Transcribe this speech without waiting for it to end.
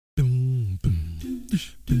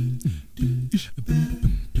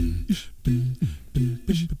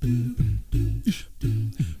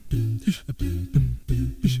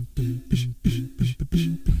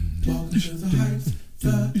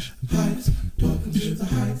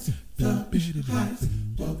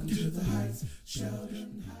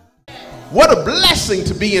What a blessing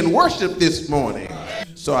to be in worship this morning.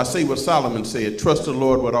 So I say what Solomon said, trust the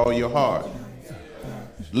Lord with all your heart.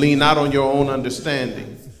 Lean not on your own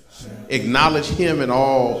understanding. Acknowledge him in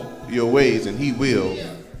all your ways and he will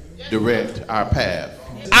direct our path.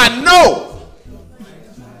 I know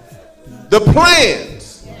the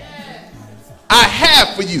plans I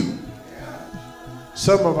have for you.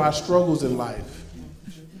 Some of our struggles in life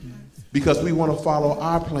because we want to follow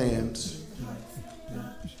our plans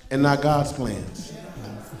and not God's plans.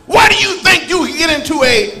 Why do you think you can get into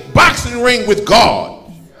a boxing ring with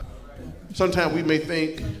God? Sometimes we may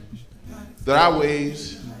think that our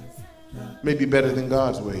ways may be better than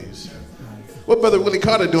God's ways. What Brother Willie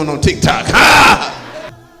Carter doing on TikTok?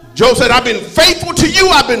 Ha! Job said, I've been faithful to you.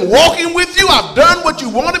 I've been walking with you. I've done what you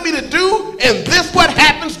wanted me to do. And this what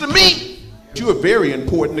happens to me. You are very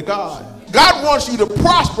important to God. God wants you to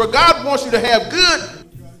prosper. God wants you to have good.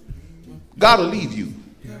 God will leave you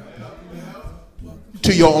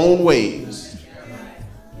to your own ways.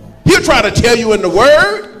 He'll try to tell you in the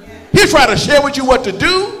word. He'll try to share with you what to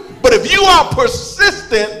do. But if you are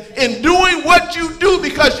persistent in doing what you do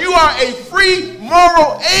because you are a free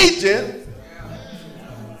moral agent,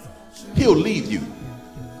 he'll leave you.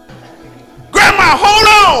 Grandma,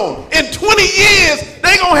 hold on. In 20 years,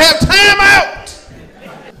 they gonna have time out.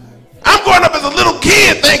 I'm growing up as a little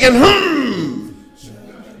kid thinking,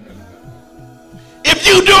 if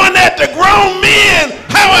you doing that to grown men,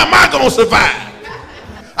 how am I going to survive?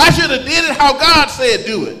 I should have did it how God said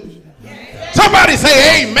do it. Somebody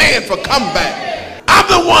say amen for comeback. I'm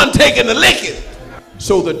the one taking the licking.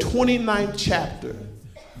 So the 29th chapter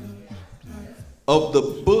of the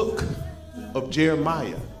book of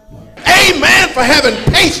Jeremiah. Amen for having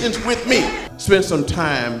patience with me. Spend some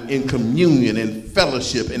time in communion and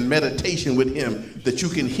fellowship and meditation with him that you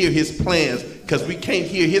can hear his plans, because we can't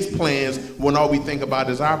hear his plans when all we think about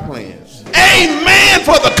is our plans. Amen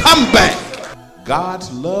for the comeback.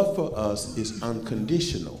 God's love for us is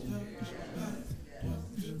unconditional,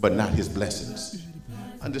 but not his blessings.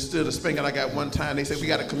 Understood a spanking I got one time. They said we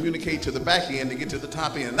got to communicate to the back end to get to the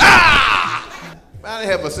top end. I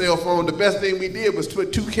didn't have a cell phone. The best thing we did was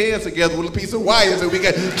put two cans together with a piece of wires and we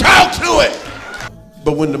could talk to it.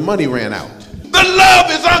 But when the money ran out, the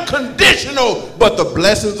love is unconditional, but the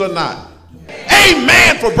blessings are not.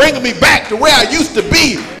 Amen for bringing me back to where I used to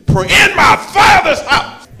be, in my Father's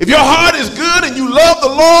house. If your heart is good and you love the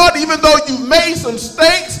Lord, even though you made some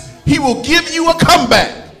mistakes, he will give you a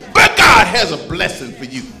comeback. But God has a blessing for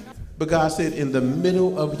you. But God said, in the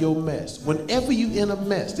middle of your mess, whenever you in a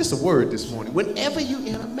mess, this is a word this morning, whenever you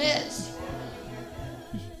in a mess,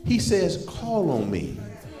 he says, call on me.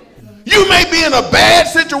 You may be in a bad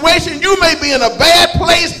situation, you may be in a bad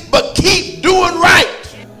place, but keep doing right.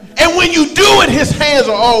 And when you do it, his hands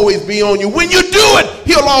will always be on you. When you do it,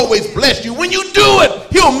 he'll always bless you. When you do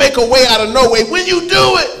it, he'll make a way out of no way. When you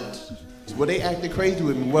do it, well, they acted crazy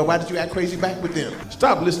with me. Well, why did you act crazy back with them?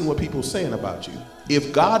 Stop listening to what people are saying about you.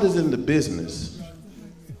 If God is in the business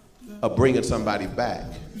of bringing somebody back,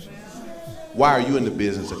 why are you in the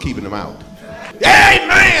business of keeping them out?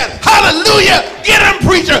 Amen! Hallelujah! Get him,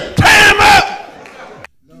 preacher! Tie him up!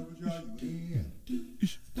 Lord will draw you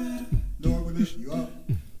in. Lord will lift you up.